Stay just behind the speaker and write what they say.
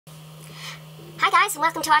Hi guys and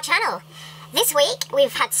welcome to our channel. This week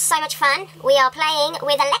we've had so much fun. We are playing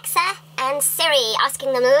with Alexa and Siri,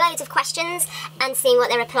 asking them loads of questions and seeing what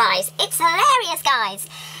their replies. It's hilarious, guys.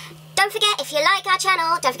 Don't forget, if you like our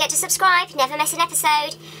channel, don't forget to subscribe, never miss an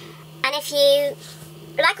episode. And if you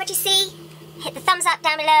like what you see, hit the thumbs up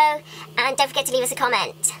down below and don't forget to leave us a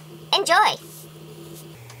comment. Enjoy!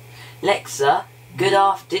 Alexa, good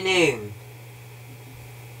afternoon.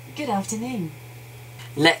 Good afternoon.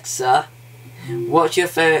 Alexa, what's your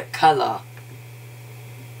favourite colour?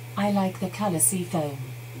 I like the colour seafoam.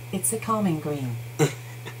 It's a calming green.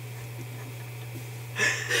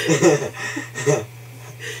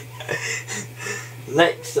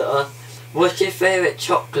 Alexa, what's your favourite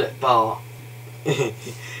chocolate bar?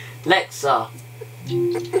 Alexa,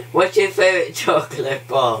 what's your favourite chocolate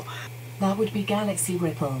bar? That would be Galaxy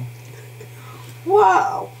Ripple.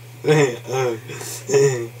 Wow.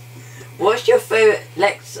 What's your favourite...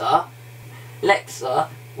 Alexa,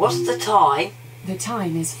 what's the time? The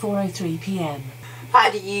time is 4:03 p.m.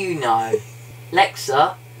 How do you know?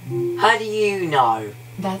 Alexa, how do you know?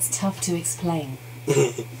 That's tough to explain.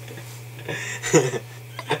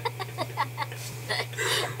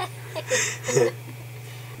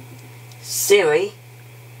 Siri?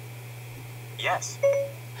 Yes.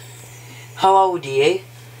 How old are you?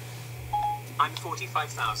 I'm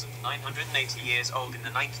 45,980 years old in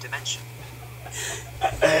the ninth dimension.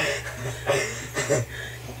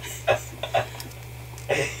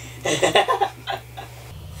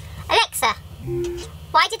 Alexa,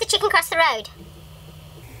 why did the chicken cross the road?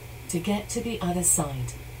 To get to the other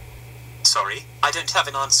side. Sorry, I don't have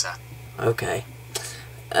an answer. Okay.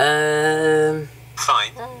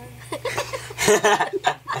 Fine.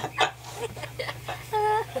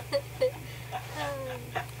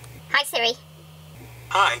 Hi Siri,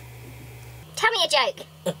 Hi. tell me a joke.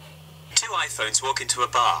 Two iPhones walk into a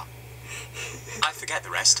bar. I forget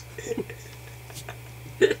the rest.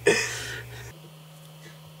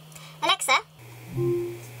 Alexa,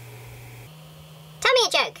 tell me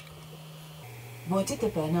a joke. What did the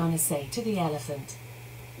banana say to the elephant?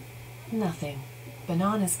 Nothing.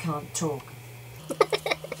 Bananas can't talk.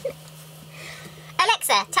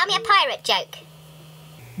 Alexa, tell me a pirate joke.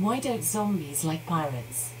 Why don't zombies like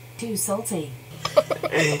pirates? Too salty.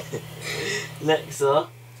 Alexa,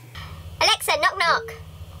 Alexa, knock knock.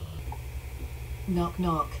 Knock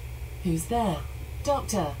knock. Who's there?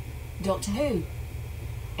 Doctor. Doctor Who?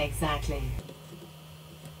 Exactly.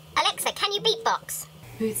 Alexa, can you beatbox?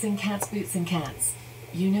 Boots and cats, boots and cats.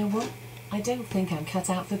 You know what? I don't think I'm cut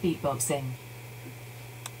out for beatboxing.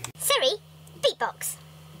 Siri, beatbox.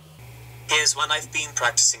 Here's one I've been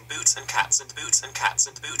practicing: boots and cats and boots and cats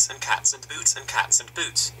and boots and cats and boots and cats and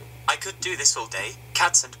boots. I could do this all day.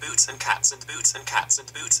 Cats and boots and cats and boots and cats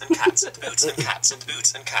and boots and cats and boots and cats and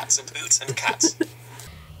boots and cats and boots and cats.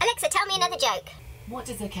 Alexa, tell me another joke. What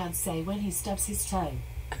does a cat say when he stubs his toe?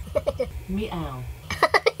 Meow.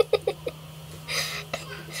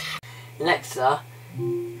 Alexa,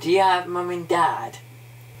 do you have mum and dad?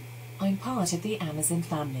 I'm part of the Amazon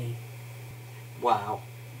family. Wow.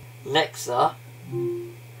 Alexa,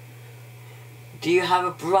 do you have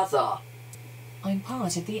a brother? I'm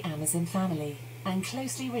part of the Amazon family and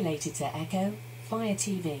closely related to Echo, Fire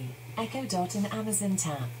TV, Echo Dot and Amazon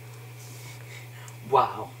Tab.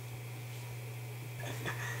 Wow.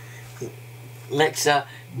 Alexa,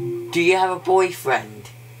 do you have a boyfriend?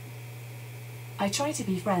 I try to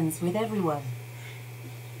be friends with everyone.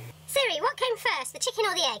 Siri, what came first, the chicken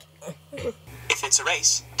or the egg? If it's a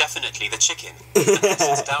race, definitely the chicken. Unless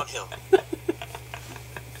it's downhill.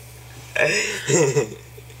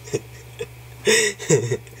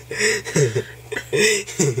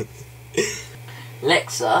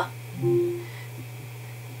 Alexa,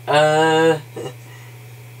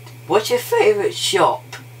 what's your favourite shop?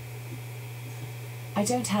 I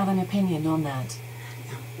don't have an opinion on that.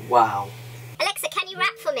 Wow. Alexa, can you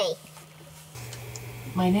rap for me?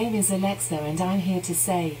 My name is Alexa and I'm here to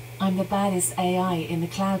say I'm the baddest AI in the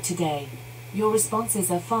cloud today. Your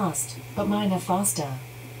responses are fast, but mine are faster.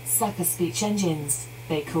 Sucker speech engines,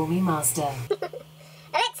 they call me master.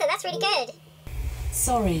 Alexa, that's really good.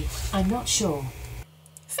 Sorry, I'm not sure.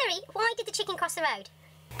 Siri, why did the chicken cross the road?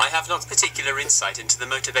 I have not particular insight into the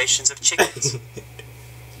motivations of chickens.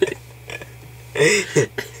 Siri,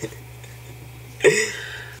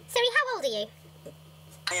 how old are you?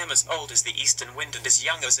 I am as old as the eastern wind and as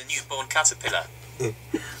young as a newborn caterpillar.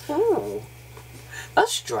 Ooh,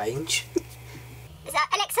 that's strange.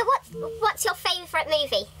 Alexa, what's your favourite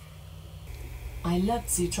movie? I loved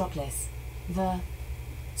Zootropolis. The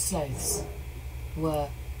sloths were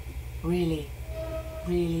really,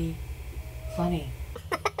 really funny.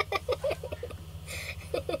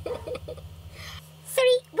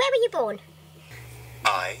 born?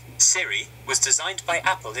 Siri, was designed by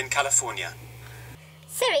Apple in California.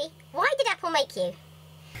 Siri, why did Apple make you?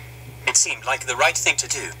 It seemed like the right thing to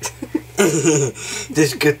do.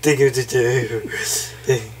 This good thing to do.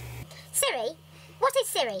 Siri, what is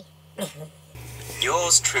Siri?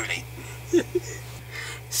 Yours truly.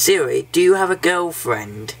 Siri, do you have a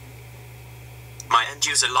girlfriend? My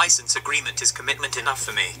end-user license agreement is commitment enough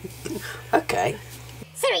for me. Okay.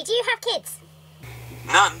 Siri, do you have kids?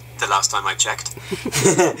 None, the last time I checked.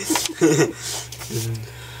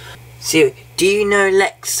 Siri, do you know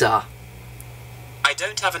Alexa? I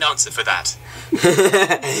don't have an answer for that.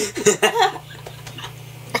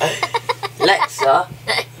 Alexa,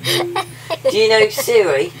 do you know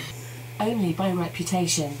Siri? Only by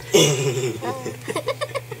reputation.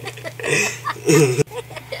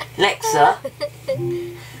 Alexa,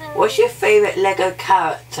 what's your favourite Lego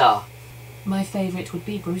character? My favourite would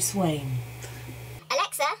be Bruce Wayne.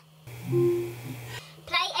 Alexa,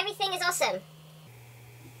 play Everything is Awesome.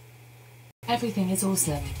 Everything is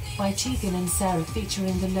Awesome by Gigi and Sarah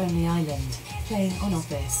featuring The Lonely Island, playing on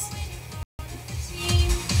Office.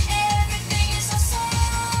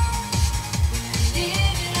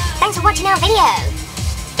 Thanks for watching our video.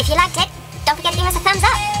 If you liked it, don't forget to give us a thumbs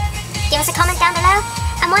up. Give us a comment down below,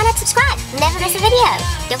 and why not subscribe? Never miss a video.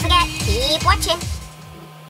 Don't forget, keep watching.